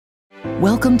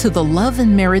Welcome to the Love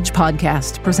and Marriage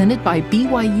Podcast, presented by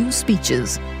BYU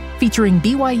Speeches, featuring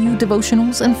BYU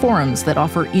devotionals and forums that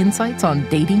offer insights on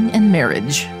dating and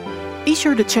marriage. Be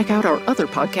sure to check out our other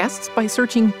podcasts by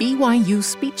searching BYU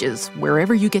Speeches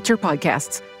wherever you get your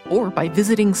podcasts, or by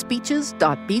visiting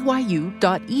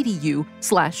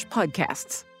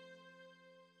speeches.byu.edu/podcasts.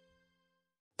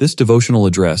 This devotional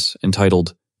address,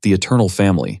 entitled The Eternal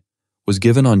Family, was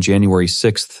given on January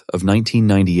 6th of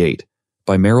 1998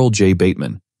 by Merrill J.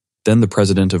 Bateman, then the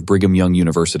president of Brigham Young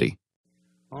University.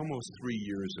 Almost 3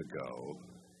 years ago,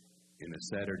 in a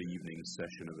Saturday evening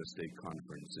session of a state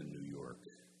conference in New York,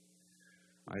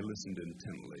 I listened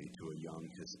intently to a young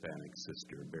Hispanic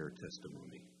sister bear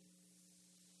testimony.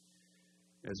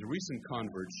 As a recent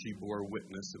convert, she bore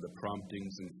witness to the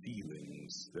promptings and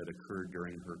feelings that occurred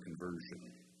during her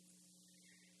conversion.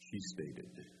 She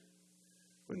stated,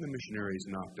 "When the missionaries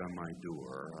knocked on my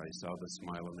door, I saw the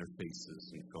smile on their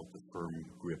faces and felt the firm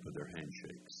grip of their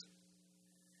handshakes.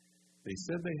 They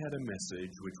said they had a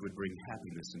message which would bring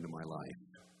happiness into my life.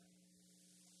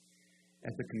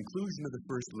 At the conclusion of the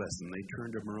first lesson, they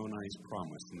turned to Moroni's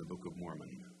promise in the Book of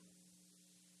Mormon.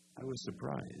 I was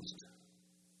surprised.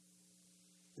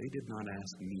 They did not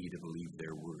ask me to believe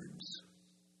their words.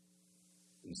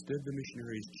 Instead, the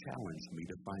missionaries challenged me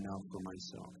to find out for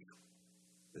myself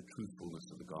the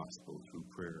truthfulness of the gospel through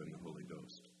prayer and the Holy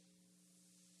Ghost.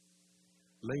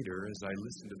 Later, as I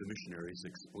listened to the missionaries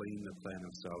explain the plan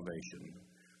of salvation,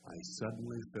 I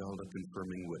suddenly felt a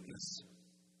confirming witness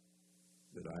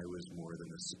that I was more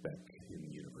than a speck in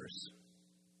the universe.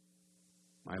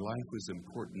 My life was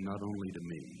important not only to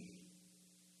me,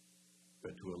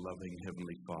 but to a loving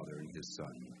Heavenly Father and His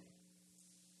Son.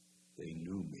 They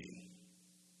knew me.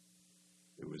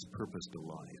 There was purpose to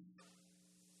life,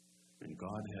 and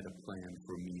God had a plan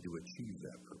for me to achieve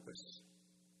that purpose.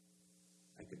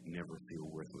 I could never feel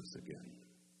worthless again."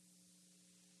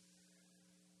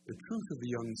 The truth of the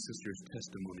young sister's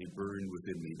testimony burned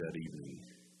within me that evening.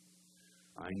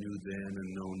 I knew then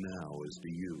and know now, as do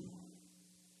you,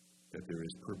 that there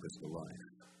is purpose to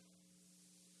life,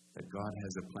 that God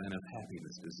has a plan of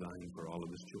happiness designed for all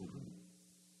of His children.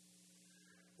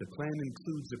 The plan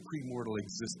includes a premortal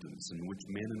existence in which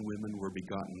men and women were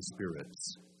begotten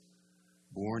spirits,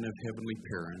 born of heavenly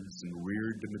parents and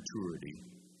reared to maturity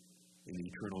in the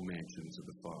eternal mansions of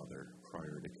the Father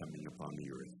prior to coming upon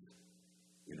the earth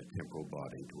in a temporal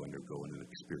body to undergo and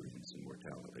experience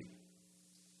immortality.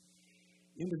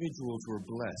 Individuals were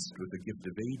blessed with the gift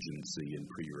of agency in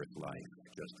pre-earth life,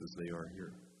 just as they are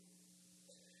here.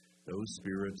 Those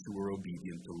spirits who were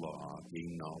obedient to law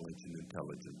gained knowledge and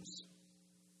intelligence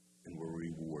and were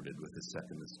rewarded with a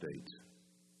second estate.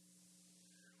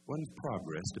 One's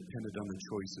progress depended on the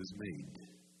choices made.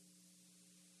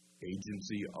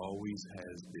 Agency always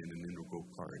has been an integral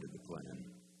part of the plan.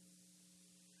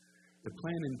 The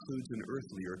plan includes an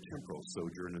earthly or temporal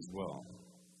sojourn as well.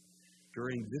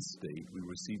 During this state, we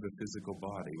receive a physical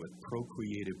body with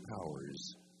procreative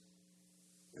powers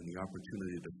and the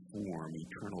opportunity to form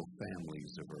eternal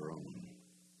families of our own.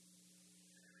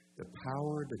 The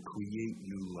power to create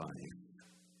new life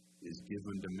is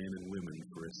given to men and women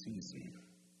for a season.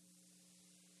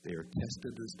 They are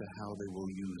tested as to how they will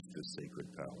use this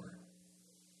sacred power.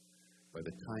 By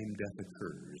the time death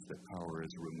occurs, the power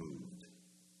is removed.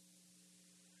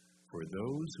 For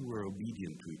those who are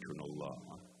obedient to eternal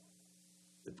law,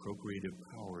 the procreative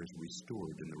power is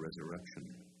restored in the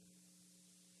resurrection.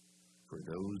 For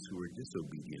those who are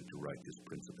disobedient to righteous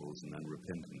principles and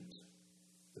unrepentant,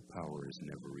 the power is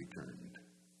never returned.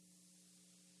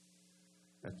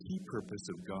 A key purpose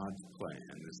of God's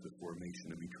plan is the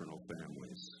formation of eternal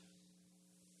families.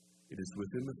 It is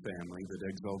within the family that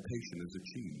exaltation is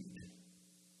achieved.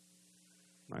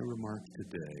 My remarks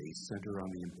today center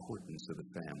on the importance of the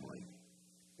family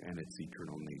and its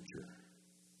eternal nature.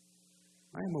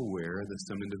 I am aware that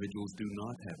some individuals do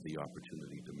not have the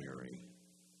opportunity to marry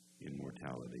in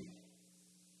mortality.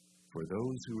 For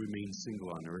those who remain single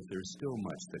on earth, there is still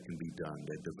much that can be done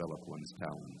to develop one's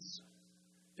talents,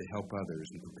 to help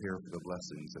others and prepare for the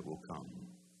blessings that will come.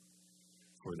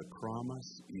 For the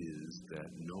promise is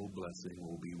that no blessing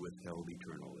will be withheld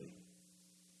eternally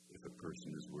if a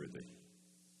person is worthy.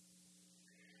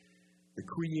 The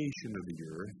creation of the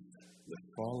earth, the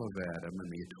fall of Adam,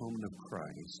 and the atonement of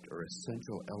Christ are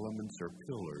essential elements or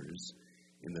pillars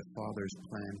in the Father's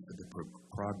plan for the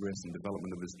progress and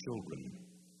development of His children.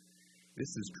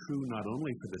 This is true not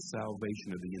only for the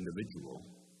salvation of the individual,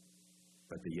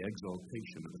 but the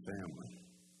exaltation of the family.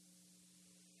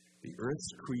 The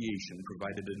earth's creation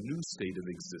provided a new state of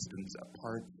existence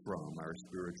apart from our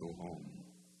spiritual home.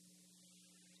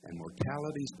 And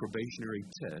mortality's probationary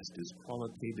test is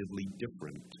qualitatively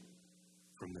different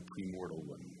from the premortal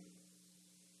one.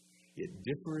 It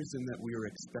differs in that we are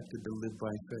expected to live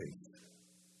by faith.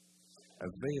 A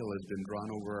veil has been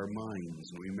drawn over our minds,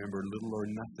 and we remember little or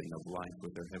nothing of life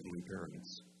with our heavenly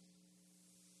parents.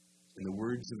 In the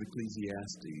words of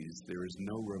Ecclesiastes, there is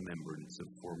no remembrance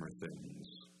of former things.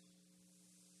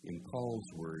 In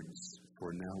Paul's words,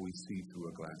 for now we see through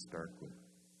a glass darkly.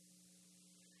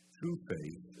 Through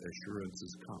faith,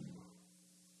 assurances come,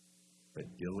 but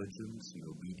diligence and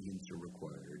obedience are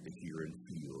required to hear and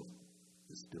feel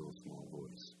the still small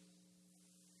voice.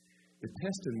 The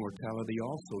test in mortality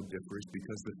also differs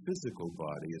because the physical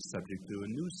body is subject to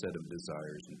a new set of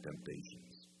desires and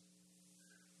temptations.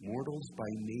 Mortals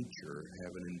by nature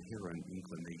have an inherent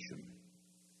inclination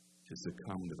to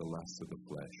succumb to the lusts of the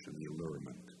flesh and the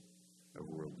allurement of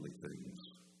worldly things.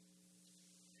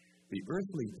 The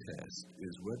earthly test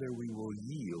is whether we will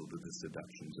yield to the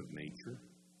seductions of nature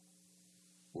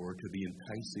or to the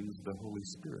enticings of the Holy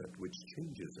Spirit, which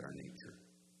changes our nature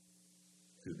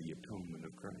through the atonement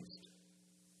of Christ.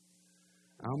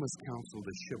 Alma's counsel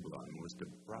to Shiblon was to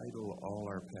bridle all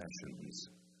our passions,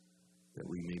 that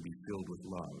we may be filled with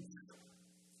love.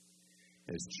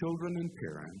 As children and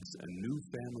parents, a new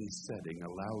family setting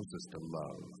allows us to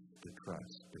love, to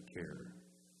trust, to care,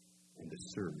 and to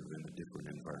serve in a different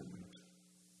environment.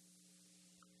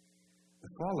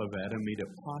 The fall of Adam made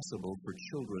it possible for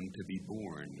children to be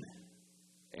born,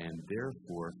 and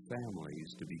therefore families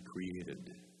to be created.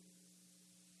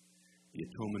 The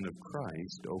atonement of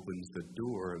Christ opens the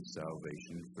door of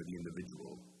salvation for the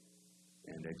individual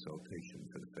and exaltation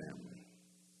for the family.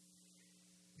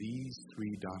 These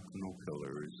three doctrinal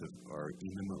pillars are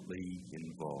intimately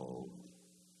involved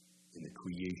in the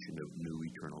creation of new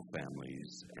eternal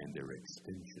families and their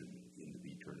extension into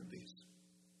the eternities.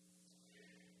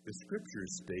 The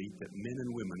scriptures state that men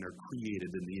and women are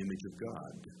created in the image of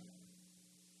God.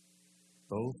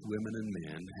 Both women and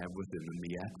men have within them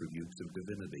the attributes of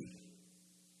divinity,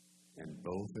 and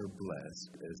both are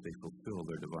blessed as they fulfill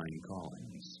their divine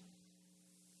callings.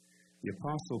 The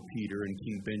Apostle Peter and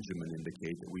King Benjamin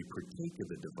indicate that we partake of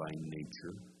the divine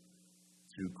nature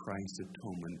through Christ's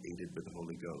atonement aided by the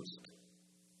Holy Ghost.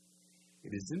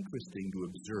 It is interesting to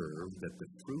observe that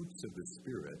the fruits of the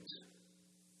Spirit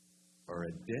are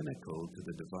identical to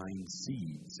the divine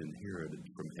seeds inherited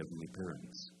from heavenly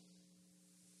parents.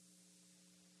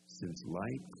 Since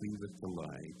light cleaveth to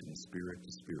light and spirit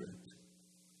to spirit,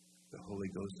 the Holy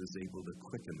Ghost is able to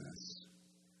quicken us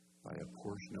by a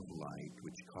portion of light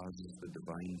which causes the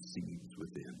divine seeds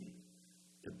within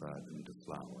to bud and to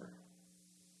flower.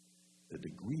 The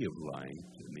degree of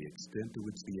light and the extent to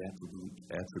which the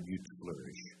attributes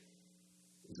flourish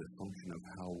is a function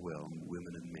of how well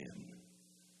women and men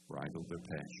bridle their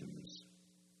passions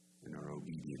and are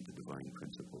obedient to divine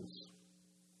principles.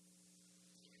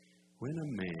 When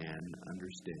a man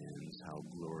understands how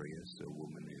glorious a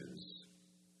woman is,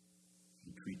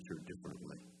 he treats her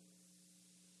differently.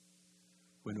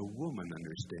 When a woman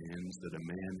understands that a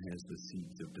man has the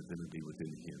seeds of divinity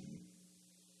within him,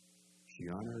 she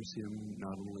honors him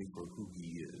not only for who he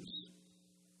is,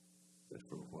 but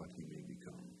for what he may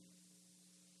become.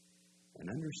 An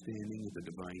understanding of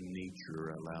the divine nature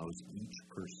allows each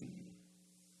person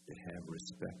to have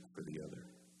respect for the other.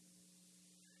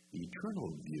 The eternal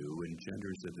view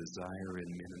engenders a desire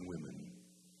in men and women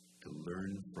to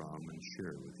learn from and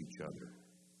share with each other.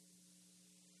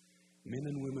 Men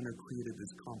and women are created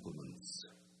as complements.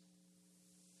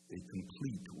 They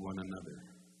complete one another.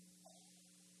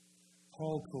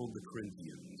 Paul told the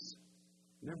Corinthians,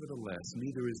 "Nevertheless,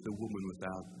 neither is the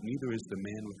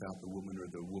man without the woman, or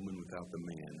the woman without the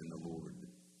man in the Lord."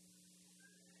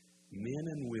 Men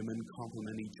and women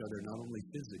complement each other not only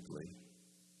physically,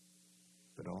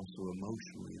 but also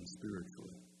emotionally and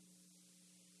spiritually.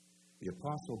 The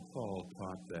Apostle Paul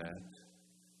taught that,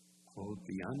 quote,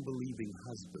 "The unbelieving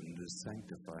husband is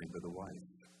sanctified by the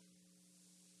wife,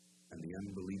 and the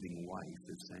unbelieving wife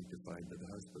is sanctified by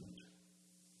the husband.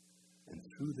 And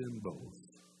through them both,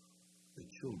 the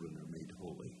children are made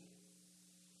holy."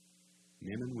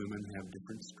 Men and women have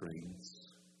different strengths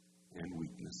and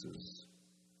weaknesses,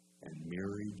 and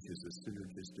marriage is a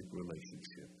synergistic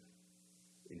relationship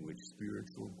in which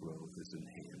spiritual growth is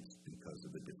enhanced because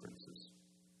of the differences.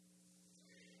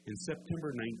 In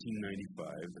September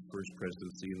 1995, the First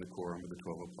Presidency and the Quorum of the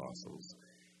 12 Apostles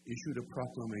issued a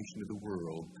proclamation to the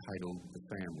world titled "The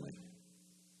Family."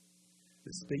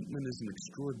 The statement is an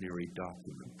extraordinary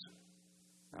document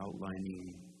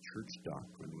outlining church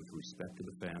doctrine with respect to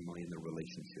the family and the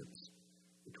relationships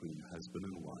between husband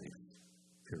and wife,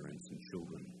 parents and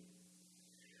children.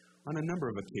 On a number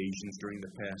of occasions during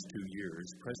the past 2 years,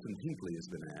 President Hinckley has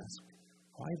been asked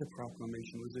why the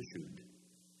proclamation was issued.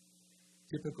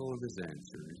 Typical of his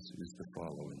answers is the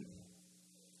following.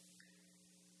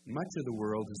 Much of the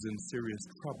world is in serious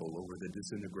trouble over the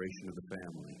disintegration of the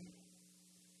family.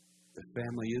 The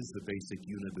family is the basic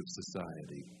unit of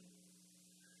society.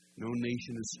 No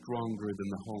nation is stronger than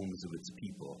the homes of its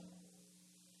people.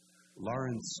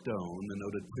 Lawrence Stone, the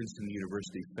noted Princeton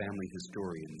University family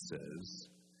historian, says,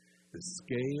 the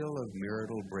scale of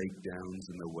marital breakdowns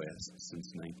in the West since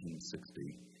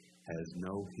 1960 has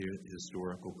no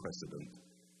historical precedent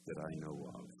that I know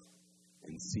of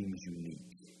and seems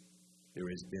unique. There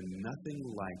has been nothing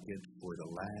like it for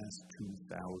the last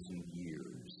 2,000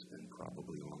 years and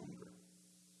probably longer.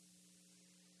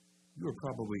 You are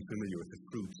probably familiar with the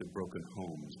fruits of broken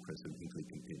homes, President Hinckley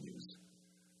continues.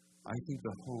 I think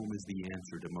the home is the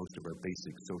answer to most of our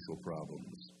basic social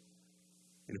problems.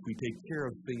 And if we take care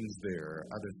of things there,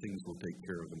 other things will take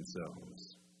care of themselves.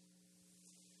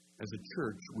 As a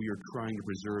church, we are trying to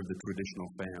preserve the traditional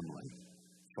family,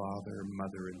 father,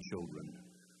 mother, and children,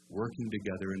 working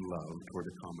together in love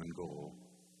toward a common goal.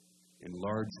 In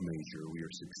large measure, we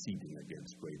are succeeding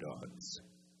against great odds.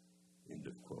 End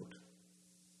of quote.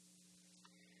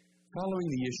 Following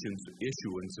the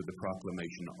issuance of the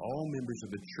proclamation, all members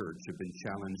of the church have been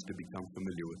challenged to become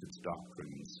familiar with its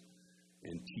doctrines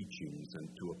and teachings and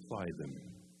to apply them.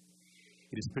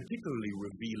 It is particularly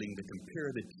revealing to compare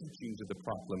the teachings of the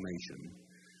proclamation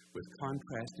with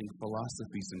contrasting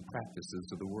philosophies and practices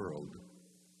of the world.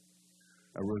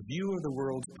 A review of the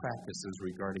world's practices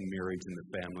regarding marriage and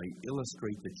the family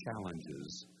illustrate the challenges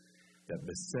that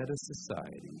beset a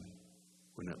society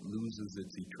when it loses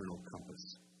its eternal compass.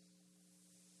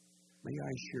 May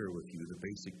I share with you the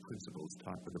basic principles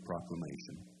taught by the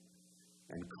proclamation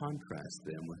and contrast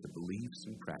them with the beliefs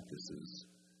and practices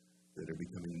that are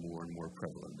becoming more and more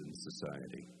prevalent in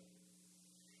society.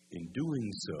 In doing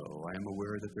so, I am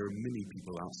aware that there are many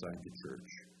people outside the church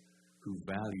who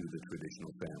value the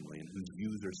traditional family and whose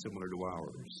views are similar to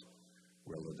ours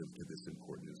relative to this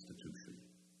important institution.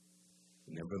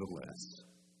 Nevertheless,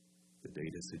 the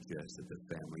data suggests that the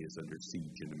family is under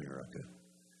siege in America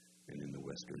and in the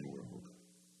Western world.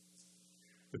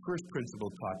 The first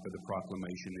principle taught by the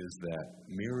proclamation is that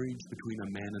marriage between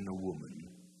a man and a woman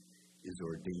is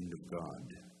ordained of God.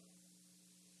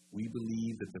 We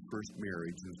believe that the first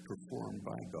marriage was performed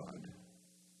by God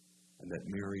and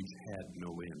that marriage had no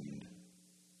end.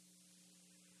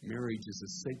 Marriage is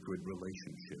a sacred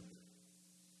relationship.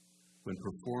 When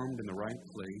performed in the right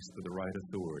place for the right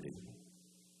authority,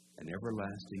 an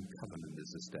everlasting covenant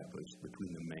is established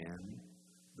between the man,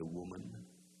 the woman,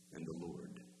 and the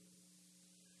Lord.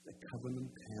 The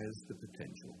covenant has the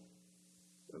potential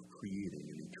of creating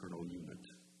an eternal unit.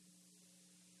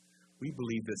 We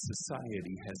believe that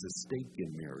society has a stake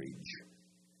in marriage,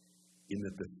 in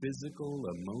that the physical,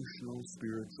 emotional,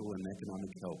 spiritual, and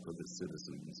economic health of its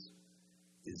citizens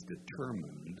is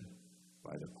determined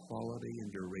by the quality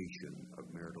and duration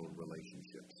of marital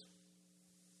relationships.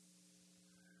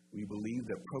 We believe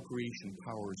that procreation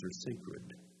powers are sacred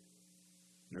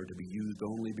and are to be used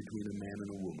only between a man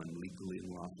and a woman legally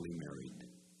and lawfully married,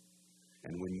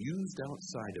 and when used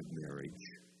outside of marriage,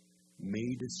 may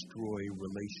destroy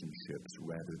relationships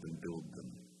rather than build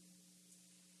them.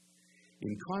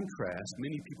 In contrast,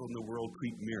 many people in the world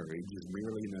treat marriage as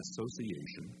merely an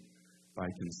association by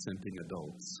consenting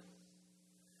adults.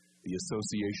 The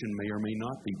association may or may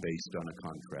not be based on a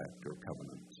contract or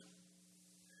covenant.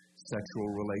 Sexual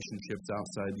relationships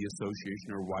outside the association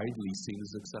are widely seen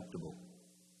as acceptable.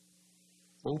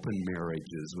 Open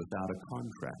marriages without a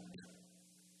contract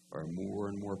are more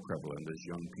and more prevalent as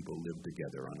young people live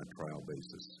together on a trial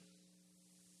basis.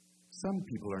 Some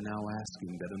people are now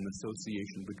asking that an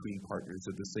association between partners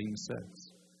of the same sex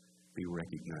be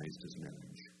recognized as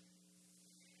marriage.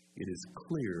 It is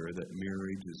clear that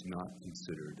marriage is not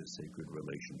considered a sacred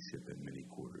relationship in many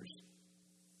quarters.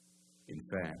 In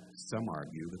fact, some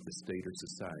argue that the state or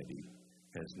society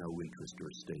has no interest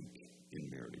or stake in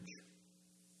marriage.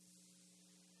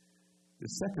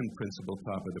 The second principle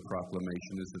taught by the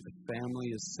proclamation is that the family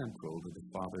is central to the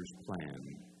Father's plan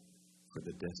for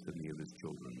the destiny of his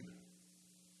children.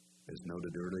 As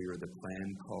noted earlier, the plan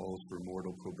calls for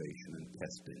mortal probation and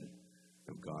testing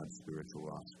of God's spiritual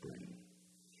offspring.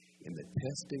 In the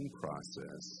testing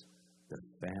process, the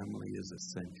family is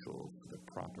essential for the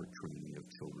proper training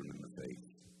of children in the faith.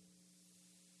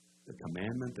 The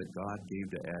commandment that God gave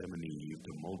to Adam and Eve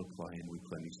to multiply and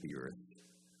replenish the earth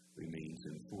remains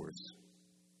in force.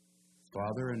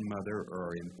 Father and mother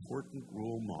are important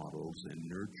role models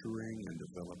in nurturing and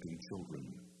developing children.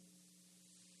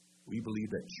 We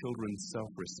believe that children's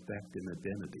self-respect and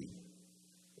identity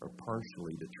are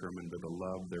partially determined by the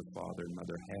love their father and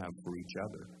mother have for each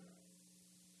other.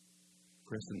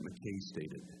 President McKay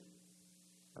stated,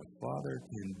 "A father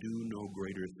can do no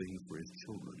greater thing for his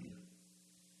children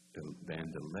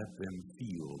than to let them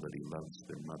feel that he loves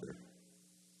their mother."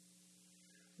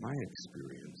 My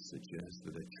experience suggests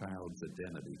that a child's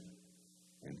identity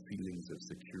and feelings of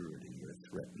security are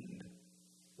threatened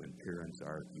when parents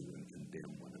argue and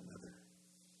condemn one another.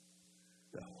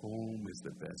 The home is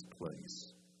the best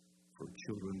place for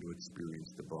children to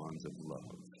experience the bonds of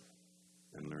love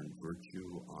and learn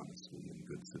virtue, honesty, and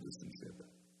good citizenship.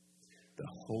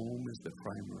 The home is the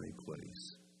primary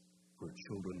place where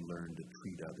children learn to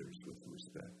treat others with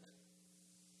respect.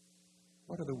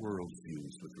 What are the world's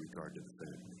views with regard to the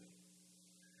family?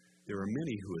 There are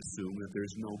many who assume that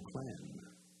there's no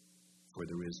plan, for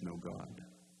there is no God.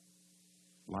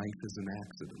 Life is an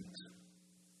accident.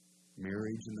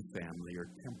 Marriage and the family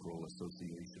are temporal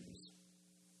associations.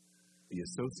 The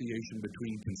association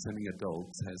between consenting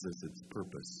adults has as its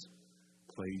purpose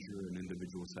pleasure and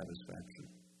individual satisfaction.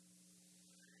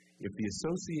 If the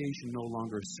association no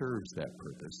longer serves that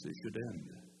purpose, it should end,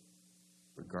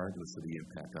 regardless of the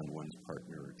impact on one's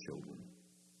partner or children.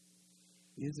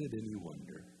 Is it any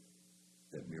wonder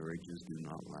that marriages do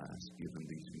not last given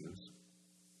these views?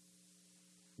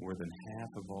 More than half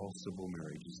of all civil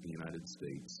marriages in the United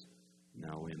States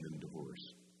now end in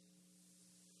divorce.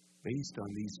 Based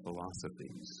on these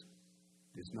philosophies,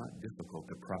 it is not difficult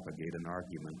to propagate an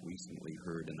argument recently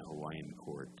heard in a Hawaiian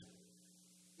court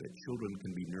that children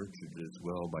can be nurtured as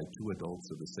well by two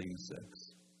adults of the same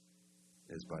sex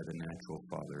as by the natural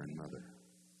father and mother.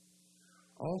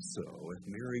 Also, if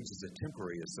marriage is a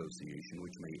temporary association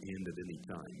which may end at any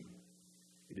time,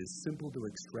 it is simple to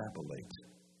extrapolate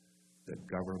that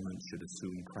government should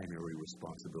assume primary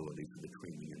responsibility for the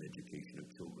training and education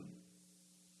of children.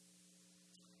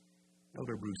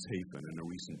 Elder Bruce Hafen, in a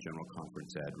recent General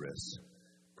Conference address,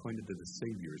 pointed to the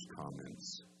Savior's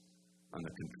comments on the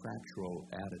contractual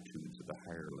attitudes of the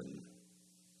hireling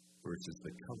versus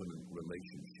the covenant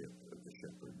relationship of the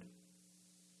shepherd.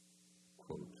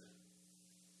 Quote,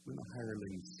 "When the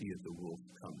hireling seeth the wolf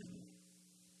coming,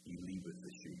 he leaveth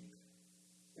the sheep,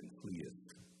 and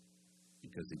fleeth,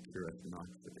 because he careth not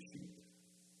for the sheep.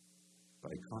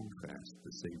 By contrast,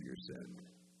 the Savior said,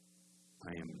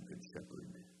 I am the good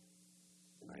shepherd,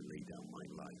 and I lay down my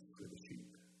life for the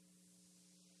sheep."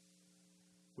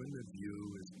 When the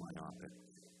view is myopic,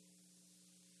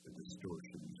 the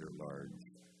distortions are large.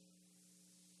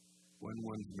 When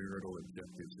one's marital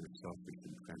objectives are selfish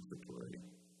and transitory,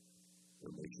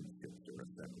 relationships are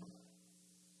ephemeral.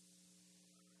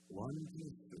 One can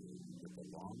assume that the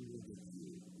longer the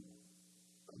view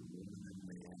a woman and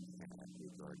man have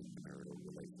regarding marital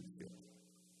relationship,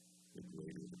 the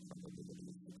greater the probability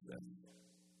of success.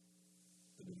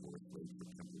 The divorce rate for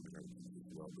temporary marriages is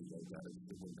well below that of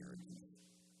civil marriages.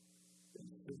 And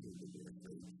civil divorce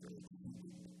rates are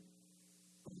exceeded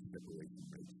by separation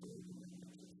rates for open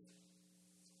marriages.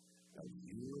 A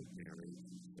view of marriage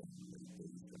and family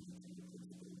based on the two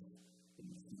principles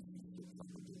increases the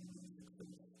probability of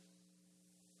success.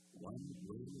 When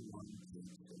one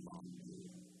takes a long view,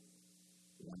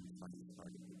 one finds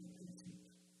part of the patient,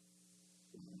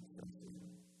 one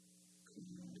suffering,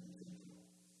 clean and gentle.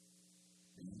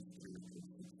 These spiritual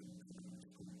systems come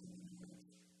strengthen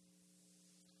marriage.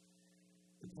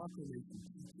 The proclamation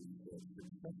teaches that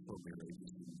successful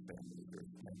marriages and families are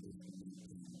established and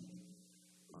maintained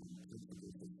on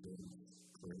principles of faith,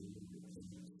 prayer,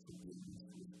 repentance, forgiveness,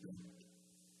 respect,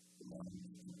 love,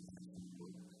 compassion,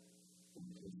 work, and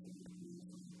personal rules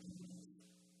and independence.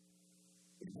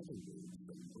 In other words,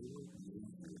 the Lord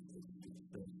measures the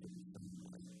success of the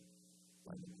family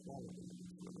by the quality of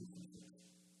its relationships.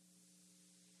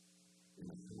 In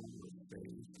a home of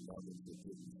faith, love, and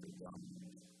forgiveness are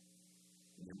dominant,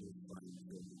 members find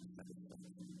joy and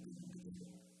satisfaction in being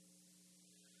together.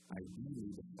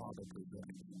 Ideally, the father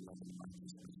provides love and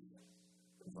righteousness,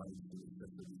 provides the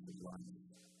necessities of life,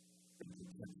 and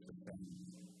protects the family,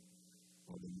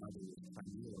 while the mother is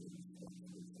primarily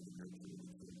responsible for the nurture of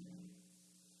the children.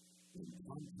 In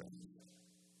contrast,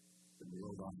 the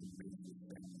world often measures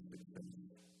family success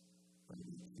by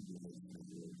the accumulation of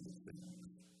worldly things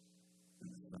and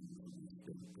the sums of the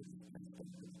estate that is passed on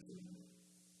to the children.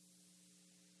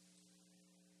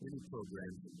 Many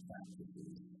programs and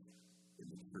practices in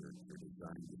the church are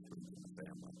designed to strengthen the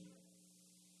family.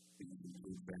 These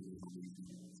include family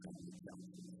meetings, family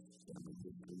counseling, family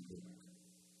history books,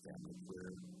 family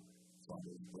prayer,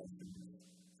 father's blessings,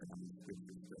 family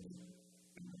scripture study,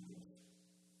 and others.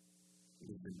 It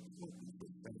is important for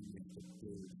families to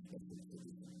build special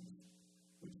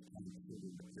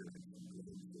children appearance and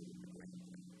living with the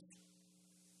grandparents.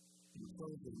 You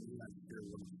told them you not share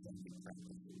one of the family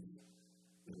practices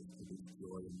that is to produce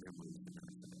joy and memories in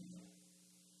our family.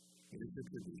 It is a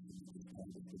tradition to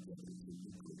stand us together to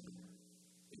be clear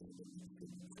and to be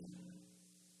clear.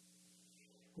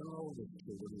 When all of us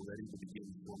children were ready to begin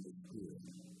formal school,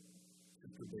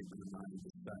 Mr. Bateman and I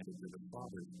decided that the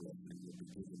father's blessing would be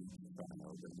given each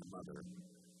child and the mother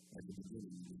at the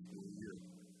beginning of the school year.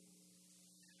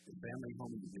 The family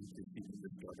home meeting preceding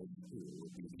the start of school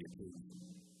would be the occasion.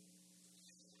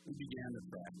 We began the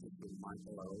practice when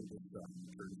Michael, our oldest son,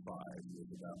 turned 5 and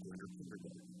was about to enter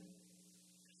kindergarten.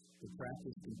 The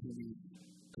practice continues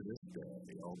to this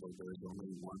day, although there is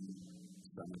only one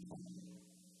son at home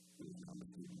who is not a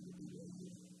student of the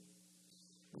year.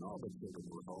 When all the children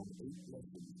were home, 8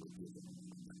 lessons were given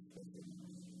on that special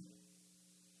morning.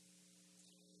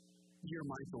 Dear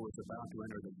Michael was about to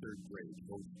enter the 3rd grade,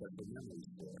 hold special memories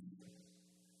for us.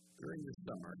 During the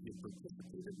summer, he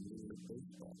participated in Little League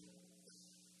baseball.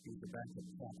 He was a backup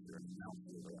catcher and an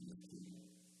outfielder on the team.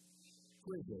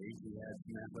 For his age, he had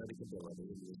some athletic ability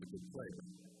and was a good player.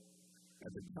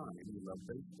 At the time, he loved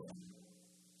baseball.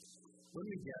 When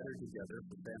we gathered together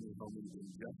for family home meeting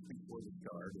just before the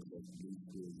start of the new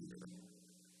school year,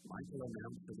 Michael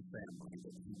announced to the family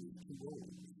that he was too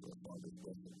old for a father's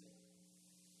blessing.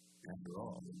 After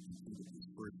all, he completed his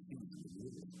first season in the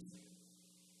league.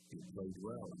 He had played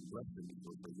well and blessings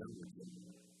were for younger children.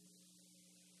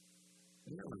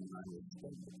 Merrill and I were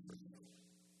stunned at first.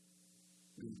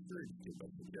 We encouraged him by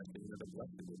suggesting that a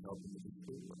blessing would help him with his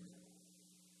schoolwork.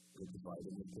 It would provide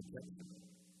him with protection.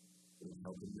 It would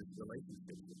help him with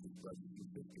relationships with his brothers and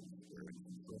sisters, parents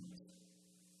and friends.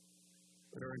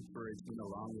 But our encouragement,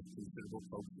 along with considerable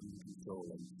coaching and control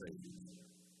and faith,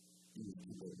 he was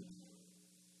converted.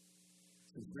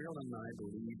 Since Merrill and I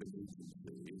believe in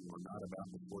agency and we're not about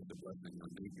to force a blessing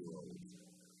on 8-year-olds,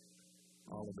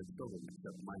 all of the children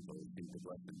except Michael received a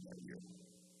blessing that year.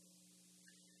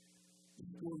 The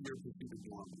school year proceeded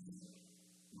normally.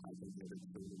 Michael made his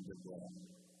children did well.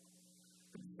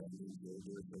 And family enjoyed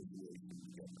their association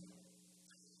together.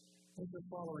 As the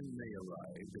following May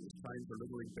arrived, it was time for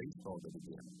Little League baseball to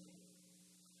begin.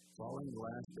 Following the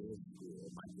last day of school,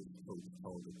 Michael's coach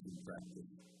called a team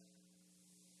practice.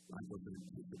 Michael's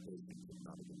anticipation could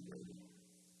not have been greater.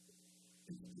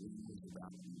 His dream was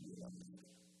about to be realized.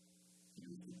 He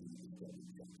was to be the starting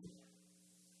catcher.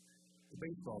 The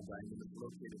baseball diamond is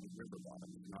located in River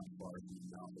Bottom, not far from the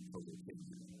mouth of Pogo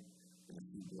Canyon, and a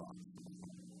few blocks from the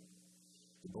home.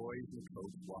 The boys and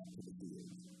coach walked to the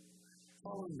field.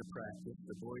 Following the practice,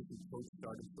 the boys and coach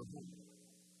started for home.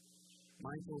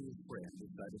 Michael and his friend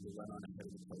decided to run on ahead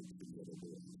of the coach and the other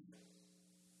boys.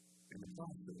 In the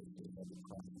process, they had to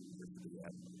cross the University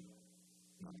Avenue,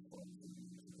 not far from the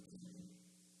University.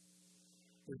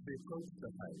 As they approached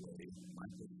the highway,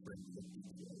 Michael's friend looked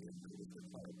each way and noticed a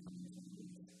car coming from the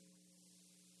east.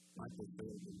 Michael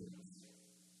failed to look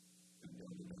and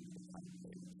darted down the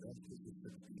highway just as the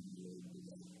 16-year-old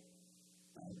boy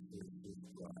outsourced his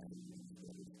drive and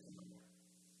sped his car.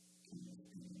 He was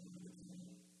speeding on his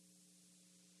own.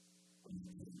 When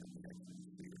he came to the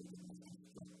atmosphere, the Michael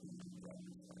struck him in the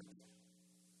driver's heart.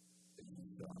 And he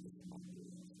saw the small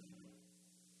boy.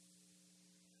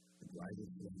 The driver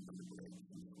slammed on the brakes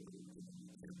and slowed to the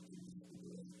attempt to move the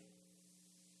road.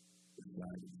 The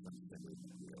side of some center of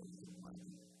the grill hit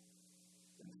Michael.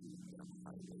 And he went down the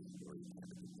highway where he had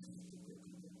to begin to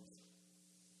broken roads.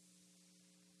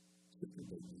 Mr.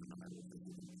 Bateman and I were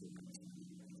visiting children's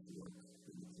meetings work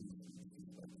in the police station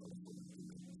by telephone and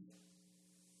emails.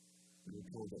 We were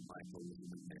told that Michael was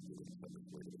in an ambulance on his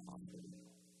way to the hospital,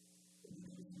 and he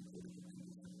was in critical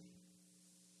condition.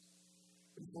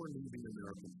 Before leaving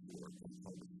American Fork, I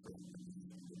called his friend and asked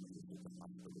him to visit the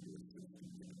hospital to assist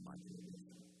him in Michael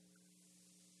admission.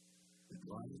 The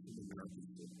drive from American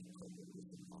Fork to Cover was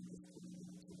an almost 20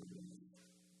 minutes of a race.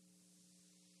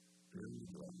 During the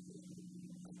drive,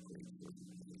 I prayed for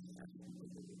him and asked him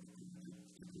whether it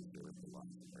could preserve the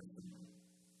life of our son.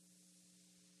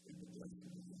 In the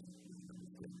blessing of God, we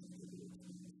understand the words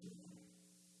of the Lord.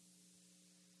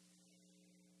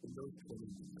 In those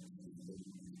 20 minutes, we made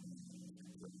these meetings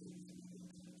and prayers and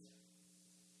intentions.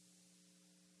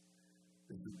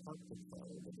 As we parked the car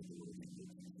over the door of the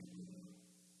emergency room,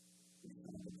 we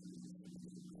saw the police and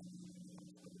the man in the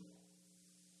hospital.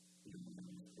 The man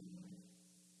was gone.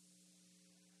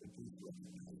 The police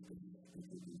recognized us and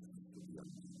introduced us to the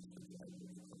young man who died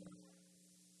in the car.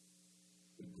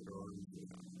 We put our arms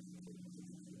around him and told him that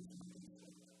he was not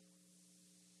himself.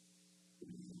 We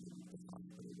went into the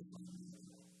hospital to find him.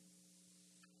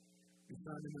 We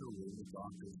found him in a room with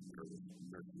doctors,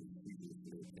 nurses,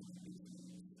 previously attended these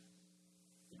meetings.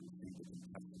 He received a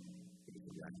concussion with a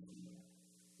reaction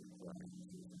and crying to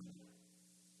his mother.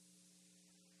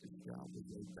 His job was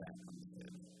laid back on his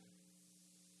head,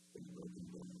 and broken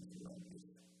bones around his.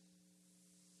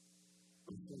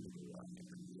 Before the arrived,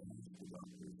 he asked the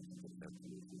doctors if he could have to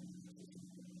use the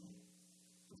nutrition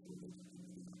before they could do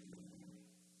the operation.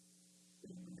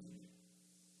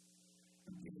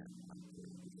 Again, my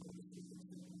prayer was always for the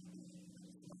children and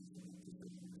responsible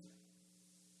positions.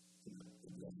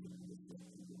 The blessing was set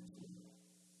to them too.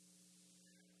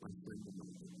 My friend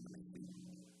reminded my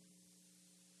feelings.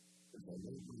 As I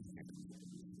laid my hands on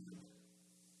his head,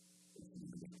 it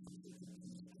seemed that comfort and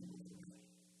peace came over me.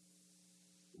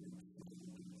 And it flowed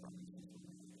and promises of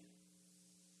life.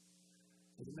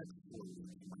 For the next 4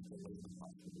 weeks, Michael lay in the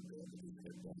hospital bed with his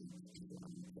head down and his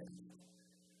arm cast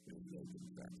in his leg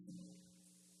contraction.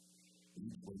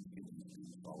 Each week he was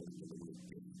being followed with a little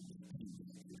game and pain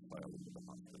was filed into the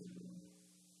hospital room.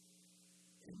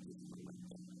 And his mother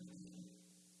down again.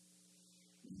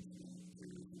 Each week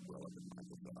tears would well up in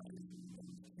Michael's eyes and down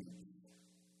his cheeks.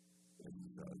 As he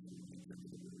saw his feet into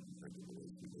the room and heard the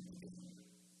voice he lived again.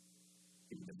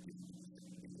 He would have given him some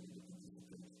meal to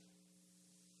participate.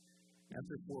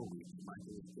 After 4 weeks,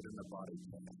 Michael was put in a body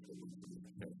cast that went from his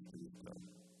chest to his toe.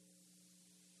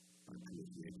 On 2 or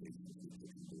 3 occasions, he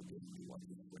took him to a game to watch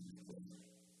his friends play.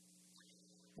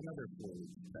 Another 4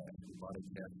 weeks passed. The body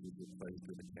cast was replaced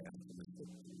with a cast from his foot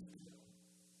to his toe.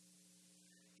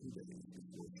 2 days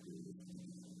before school was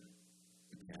beginning,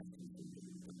 the cast was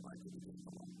removed and Michael began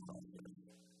a long process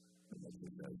of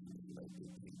exercises led to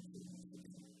painful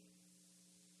incidents.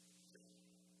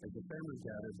 As the family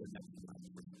gathered the next night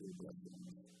for school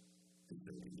blessings, is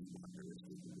there any wonder as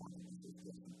to the one of this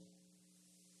blessing?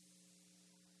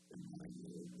 The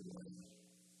 9-year-old boy,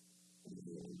 a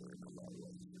little older in a lot of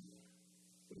ways, but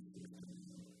it's just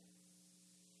amazing.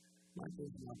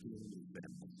 Michael's not the only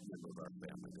member of our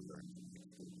family to learn from the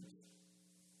experience.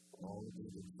 All of the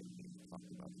other siblings talked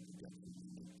about the projections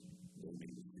they may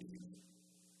receive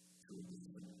through a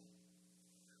blessing.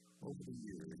 Over the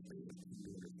years, they have come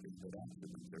to understand that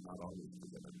accidents are not always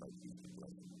presented by future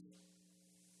blessings,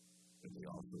 but they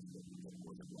also learn that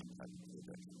more than one type of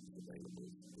protection is available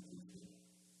in the future.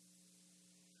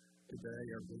 Today,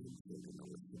 our grandchildren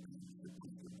are recipients of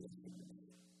future blessings.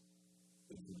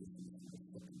 The tradition is the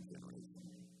second generation.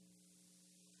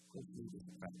 Hopefully, this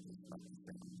practice like the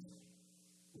family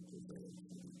will prevail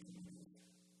for the communities.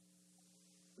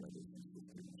 Brothers and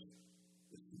sisters,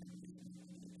 this family is not to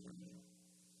be eternal.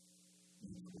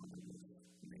 Each one of us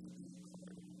may be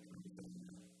called to eternal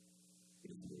failure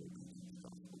if we obey the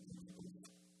gospel principles.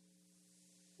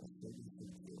 A fullness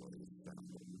of joy is found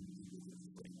when we live in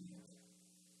faith.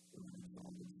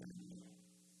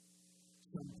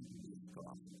 Some people do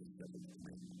scoff at the seventh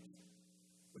commandment,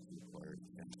 which requires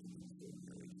abstinence from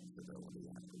marriage and fidelity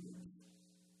afterwards.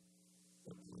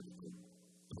 But political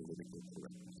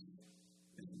correctness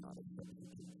is not a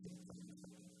substitute for kindness.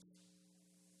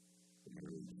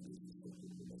 Marriage is a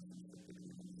sacred relationship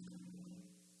between a man and woman.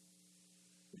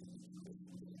 It is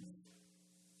Christian,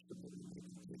 so that we may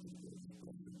take advantage of the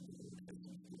blessing the Lord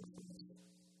has in store for us.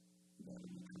 That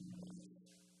is eternal life.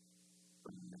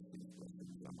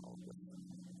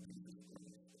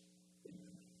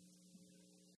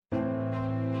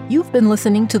 You've been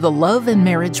listening to the Love and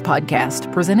Marriage podcast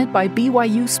presented by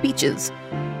BYU Speeches.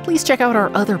 Please check out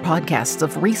our other podcasts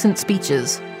of recent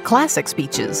speeches, classic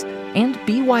speeches, and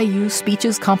BYU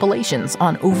Speeches compilations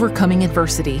on overcoming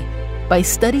adversity. By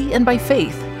study and by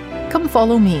faith, come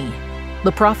follow me,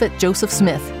 the prophet Joseph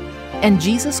Smith, and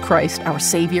Jesus Christ, our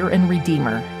Savior and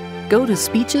Redeemer. Go to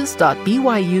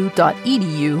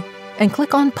speeches.byu.edu and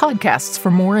click on podcasts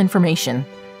for more information.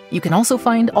 You can also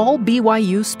find all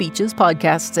BYU Speeches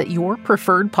podcasts at your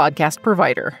preferred podcast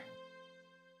provider.